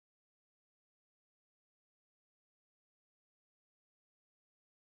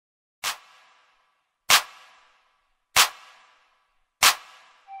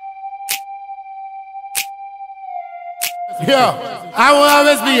Yeah, I will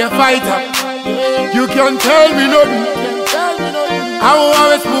always be a fighter. You can't tell me nothing. I will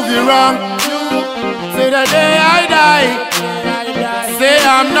always move you wrong. Say the day I die, say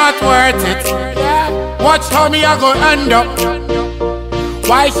I'm not worth it. Watch how me I go end up.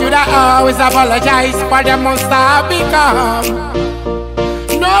 Why should I always apologize for the monster I become?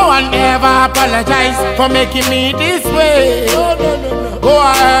 No one ever apologize for making me this way. Go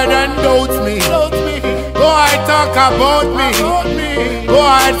ahead and doubt me. Go ahead talk about me. Go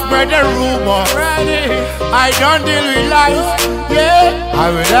ahead spread the rumor. I don't deal with lies. Yeah, I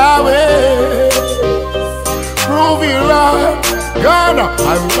will always prove you wrong. Gonna, I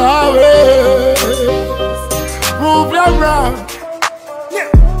will always prove them wrong.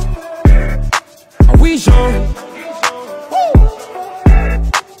 Are we sure?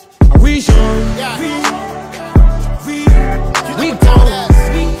 Are we sure? We gone.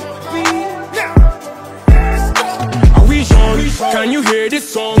 Are we sure? Can you hear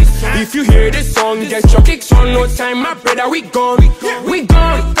this song? If you hear this song, get your kicks on. No time, my brother, we gone. We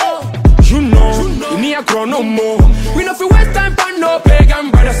gone. You know, we need a grow no more. We no feel waste time for no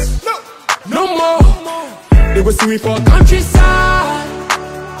pagan brothers. No more. They go see we for countryside.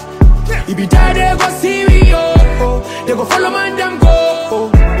 If be there, they go see we, oh. They go follow man, them go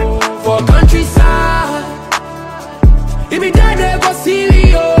for countryside. If be there, they go see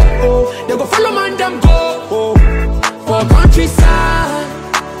we, oh. They go follow man, them go for countryside.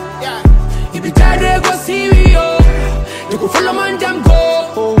 If be there, they go see we, oh. They go follow man, them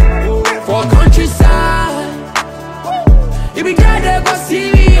go for countryside. If be there, they go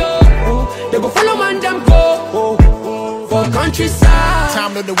see we, oh. They go follow man, them go for countryside.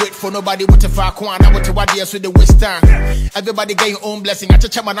 Time no the wait for nobody with a far corner. I want to what so the waste time. Everybody get your own blessing. I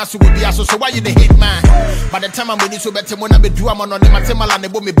touch my nasu will be so why you the hate man? By the time I'm ready so better when I be do I'm on them I tell my land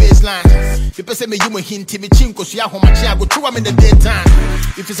about me baseline. People say me you me hint me chinko so ya home I go through I'm in the daytime.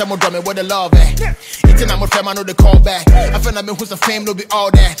 If it's a more drum what the love it's I'm a friend I know the call back. I feel like me who's the fame no be all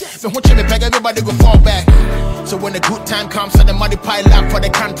that. But when me peg everybody go fall back. So when the good time comes and the money pile up for the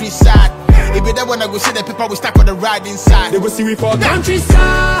countryside. If be there when I go see the people we stack on the ride inside. They go see we for countryside.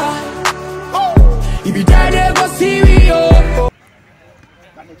 If be there, they go see we, oh.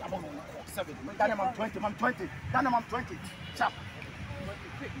 I'm 20, I'm 20. I'm 20. Chap.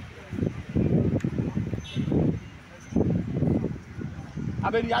 I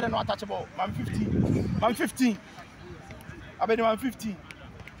bet you are not touchable. I'm 15. I'm 15. I bet you I'm 15.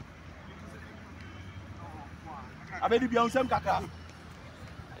 I bet you be on some kaka.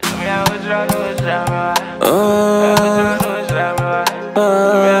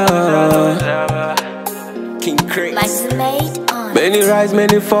 King Chris. Many rise,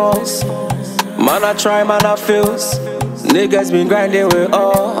 many falls. Man I try, man I fails. Niggas been grinding with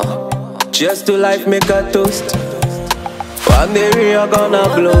all. Just to life make a toast. One day we are gonna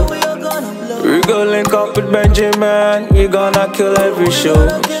blow. We go link up with Benjamin. We gonna kill every show.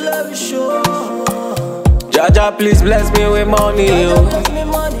 Jaja please bless me with money, yo.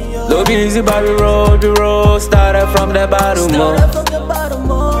 Don't be easy by the road started from the bottom up.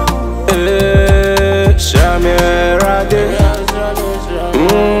 Shami Rade.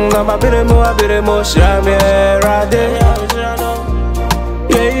 I'm a bit more, Shami Rade.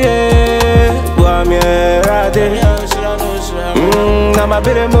 Yeah, Wami Rade. I'm a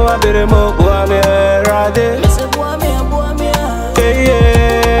bit more, Wami Rade.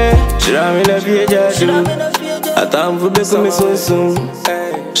 Yeah, Shami la vieja do. Atam fu beku mi sun.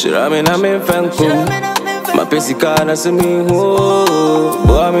 Shami na me fankum. Ma pesika na sumi ho.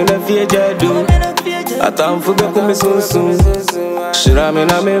 Wami la vieja do. Atam fu beku mi sun. Shami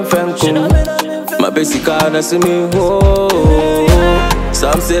na me fankum. Ma pesika na sumi ho.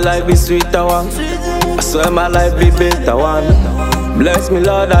 Some say life be sweeter one. I swear my life be better one. Bless me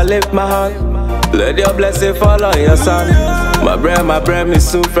Lord, I lift my hand. Let your blessing fall on your son. My brain me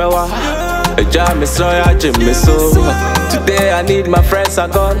soon frewa. A job me so ya gym me so. Today I need my friends are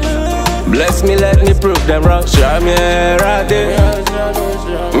gone. Bless me, let me prove them wrong. Shami Rade.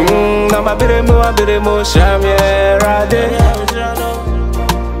 I'm a bit more, Shami Rade.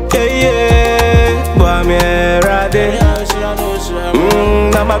 Yeah, Wami Rade.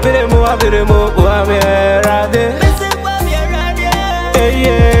 I'm a bit more, Wami Rade.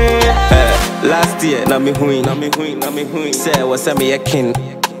 Yeah. Last year, na me hui. Say what's me a king.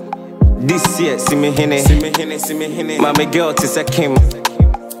 This year, see me hine. Mama girl to say Kim.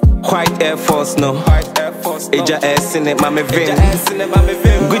 White Air Force no. Eja S in it, mama Vin.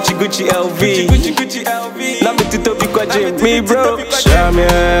 Gucci LV. Na me tito bi kwa Jim. Me bro. Shami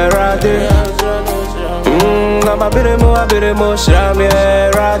Rade. I'm a bit more, Shami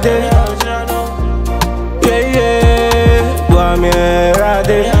Rade. Yeah. boy me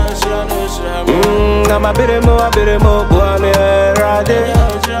rade. I'm a bit more, boy me rade.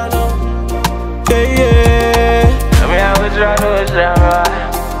 Yeah. I mean, I was trying to drama.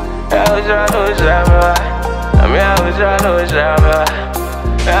 I was trying to drama. I mean, I was trying to drama.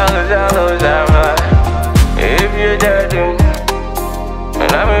 I was trying to drama. If you judge him,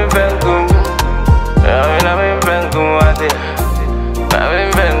 and I'm in Vancouver, I'm in Vancouver, I'm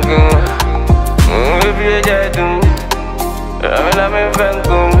in Vancouver. If you judge him, I'm in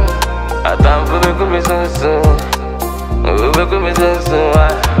Vancouver. I thought for the good soon. We'll be good soon.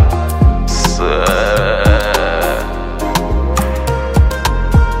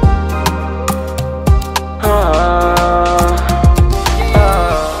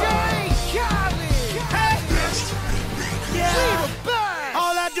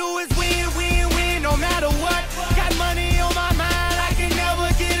 All I do is win, win, win, no matter what. Got money on my mind, I can never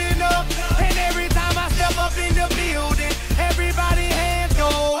get enough. And every time I step up in the building, everybody hands go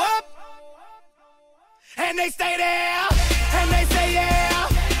up. And they stay there, and they say yeah,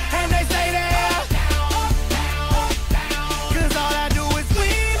 and they stay there. Cause all I do is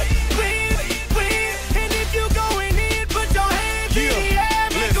win, win, win. And if you going in, put your hands in the air,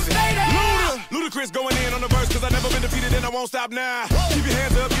 make them stay there. Ludacris going in on the verse, cause I never been defeated and I won't stop now. Keep your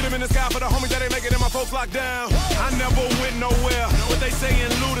hands up, get them in the sky for the homies that ain't making it and my folks locked down. I never went nowhere, what they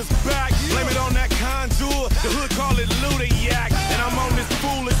saying Luda's back. Blame it on that contour, the hood call it Luda-yak. And I'm on this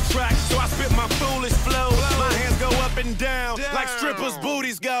foolish track, so I spit my foolish flow. My hands go up and down, like strippers'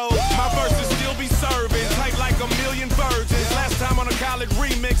 booties go. My verses still be serving, tight like a million virgins. Last time on a college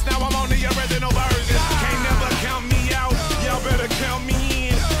remix, now I'm on the original version. Can't never count me out, y'all better count me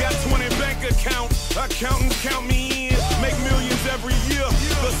in. Got 20 bank accounts, accountants count me in. Make millions every year,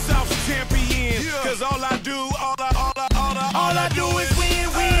 the South's champion. Cause all I do, all I do is win,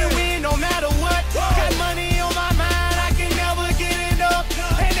 win, win, no matter what. Got money on my mind, I can never get enough.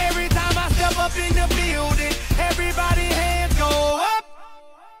 And every time I step up in the building, everybody hands go up.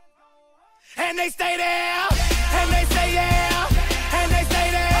 And they stay there, and they say yeah, and they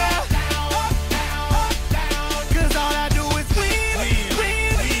stay there. Cause all I do is win,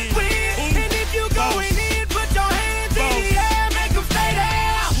 win, win. And if you going in, put your hands in the air, make them stay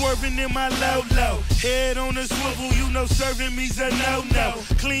there. Swerving in my low, head on the swivel, you know serving me's a no-no.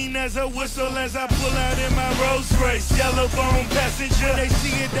 Clean as a whistle as I pull out in my Rolls Royce. Yellow bone passenger, they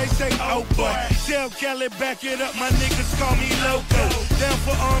see it, they say, oh boy. Tell Kelly, back it up, my niggas call me loco. Down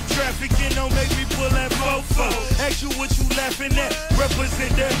for armed trafficking, don't make me pull that fofo. Ask you what you laughing at,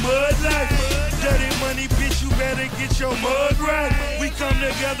 represent that mud life. Dirty money, bitch, you better get your mud right. We come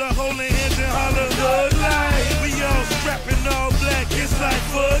together, holding hands and holler hood life. We all strapping all black, it's like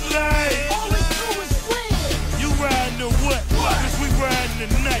Bud Light. All it's true is win. You riding to what? Cause we riding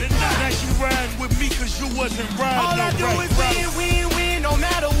tonight. Now you riding with me cause you wasn't riding. All I do is win, win, win, no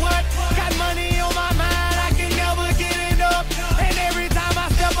matter what. Got money on my mind, I can never get enough. And every time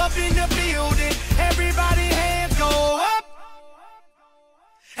I step up in the building, everybody hands go up.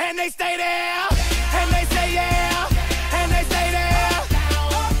 And they stay there, and they say yeah, and they stay there.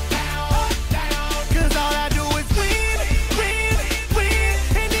 Cause all I do is win, win, win.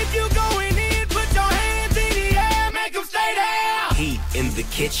 And if you going in, put your hands in the air, make them stay there. Heat in the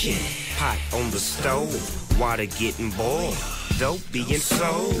kitchen, pot on the stove, water getting boiled, dope being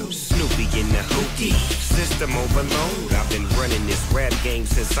sold, Snoopy in the hoopty, system overload. I've been running this rap game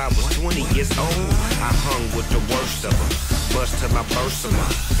since I was 20 years old. I hung with the worst of them, bust till I burst them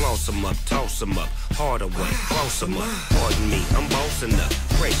up, floss them up, toss them up, harder way, close them up. Pardon me, I'm bossing up,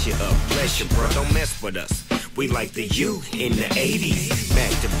 brace you up, bless you, bro, don't mess with us. We like the U in the 80s.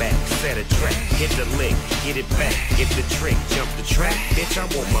 Back to back, set a track, hit the lick, get it back, get the trick, jump the track. Bitch, I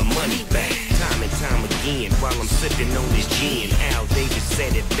want my money back. Time and time again, while I'm sipping on this gin. Al Davis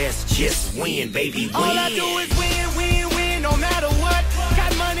said it best, just win, baby, win. All I do is win, win, win, no matter what.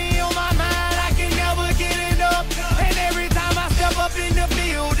 Got money on my mind, I can never get enough. And every time I step up in the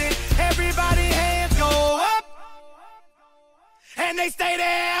building, everybody hands go up. And they stay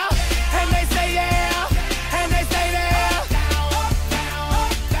there, and they say yeah, and they stay there.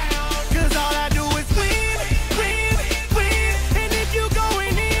 Cause all I do is win, win, win. And if you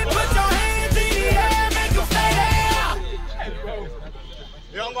going in, put your hands in the air, make them stay there.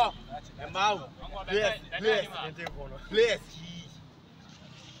 Younger, and Mau. Please.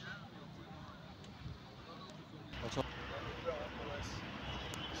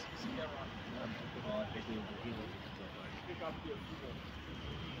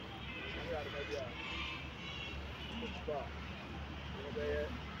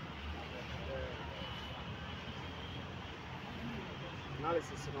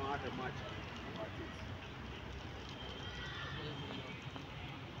 Analysis on how the match.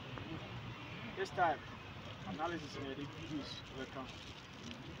 this time, analysis and the views will come.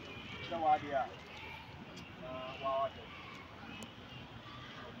 So what they are, what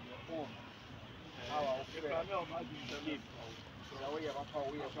how I game. So we have a power,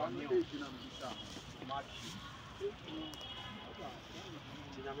 we have one match.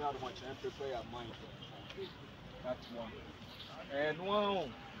 Prepare your mind. That's one. And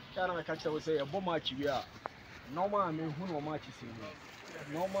one, I catch I would say a bomb match. We are normal. I mean, who no match is in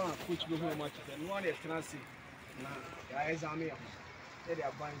normal, which we no match. And one is Nancy. Now, guys, I'm here. They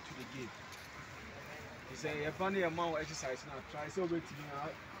are buying to the game. It's a funny amount of exercise now. Try so wait to be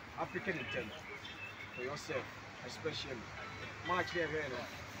African intent for yourself, especially. Match there,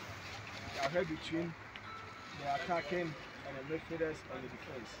 I heard between the attacking and the midfielders and the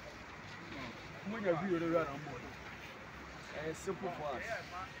defense. When you agree with the run on board, and it's simple for us.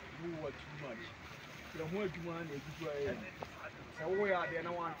 We work too much. You don't want to do one, so we are there.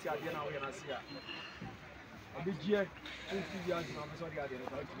 No one tell you now. We are not here. A big year, 2 years now. I'm sorry, I didn't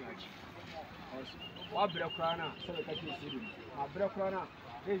go too much. What break crana? So we can see him. My break crana.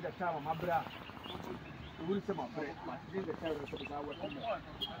 This is the time of my brother. We will say my break, but this is the time of our work.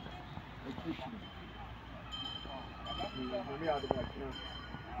 We are the back now.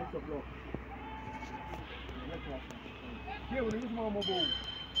 Take the block. Here we use more mobile.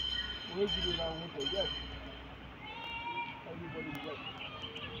 We'll give you that one. Yes. Everybody is wet.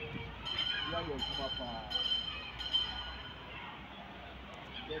 We are going to come up.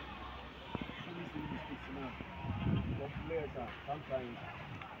 Get seriously mistakes now. The players are sometimes.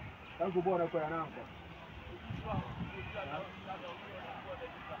 Thank you, boy. For an answer.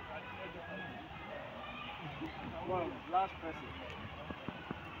 Well, last person.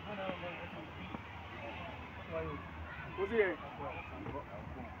 Who's here?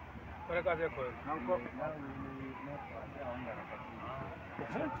 What are you going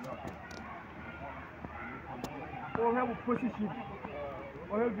to have a position.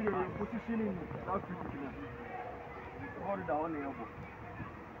 Or have you positioning without criticism? Hold it down there.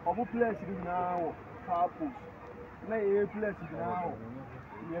 Of place now, purpose. Lay a place now.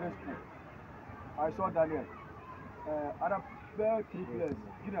 Nearest. I saw Daniel. Other 3 players.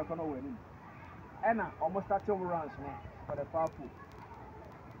 You know, I can't win. Anna almost started overruns for the powerful.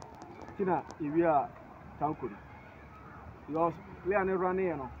 Tina, if we are Tankuri, because we are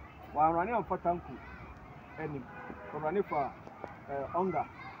running, while running for Tanku, and running for Onga,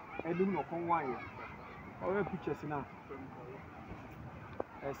 and you know, from wine. Our pictures now.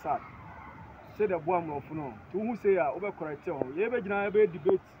 Sad. Say the bomb of no. To who say, over correct, you ever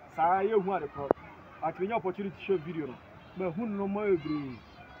debate, Sarah, you want the crowd. At the opportunity to show video, but who no more agree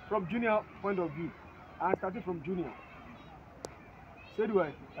from junior point of view. I started from junior. Say do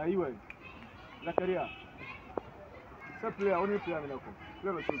I? Are you well? La career. Say player, only player in the club.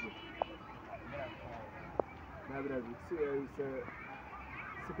 Play with you. My brother, it's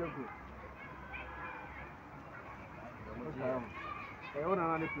second group. I want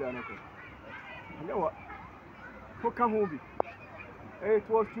another player in the club. You know what? Who come home? It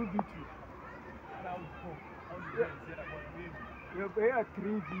was 2v2. You have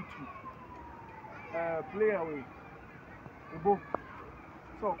 3v2. Play away. Both.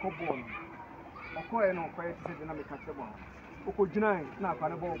 So, come on. I call you no quiet to say the name catch the ball. Oko Jinai, now,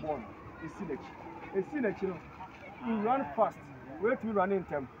 Panaball ball. It's Sinach. You run fast. Wait to run in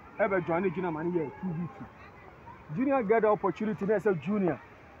time. Ever join the junior man here, 2v2. Junior get the opportunity, they say junior.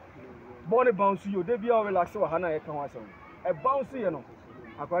 Body bounce you, they be all relaxed or Hana. A bounce, you know,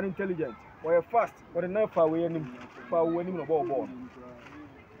 acquired intelligent, or a fast, or a knife away and for winning a ball.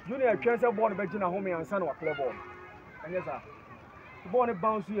 Junior transfer born Virginia home and son or club ball. And yes, sir. Born a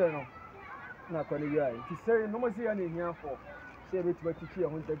bounce here, no. Not when you are. To say, no more see any here for. Say it to teach you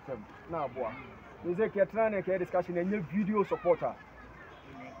who take them. Now, boy. They say, you're trying to get discussion and your video supporter.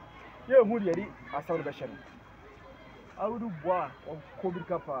 You're who you are, sound the I would do boy or Kobe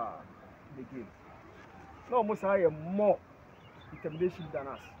Kappa the game. No, most I am more intimidation than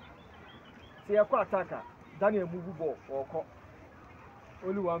us. Say, a quick attacker, Daniel move ball or cop.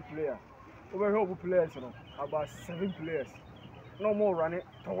 Only one player. Over here, players, about 7 players. No more running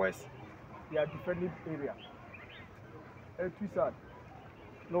towards their defending area. It's too sad.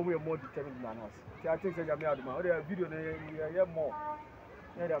 No, we are more determined than us. See, I think they are video, we are more.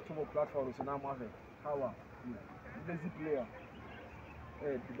 There are 2 more platforms, and I'm having. How are you? Lazy player.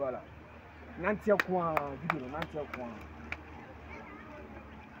 Hey, Dibala. Nantia Kwan, video, Nantia Kwan.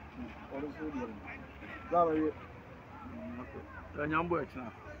 What is it? Okay. Nyambo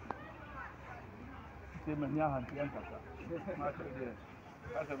echina. Sema nyaha ntiyanka sa. Macho dia.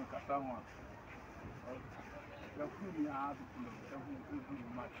 Asa mkasangwa.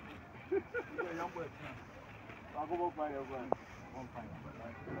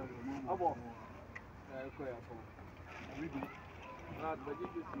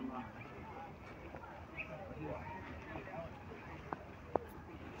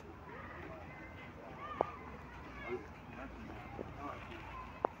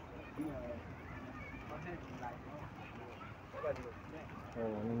 Oh,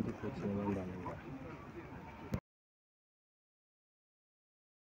 I need to put some number.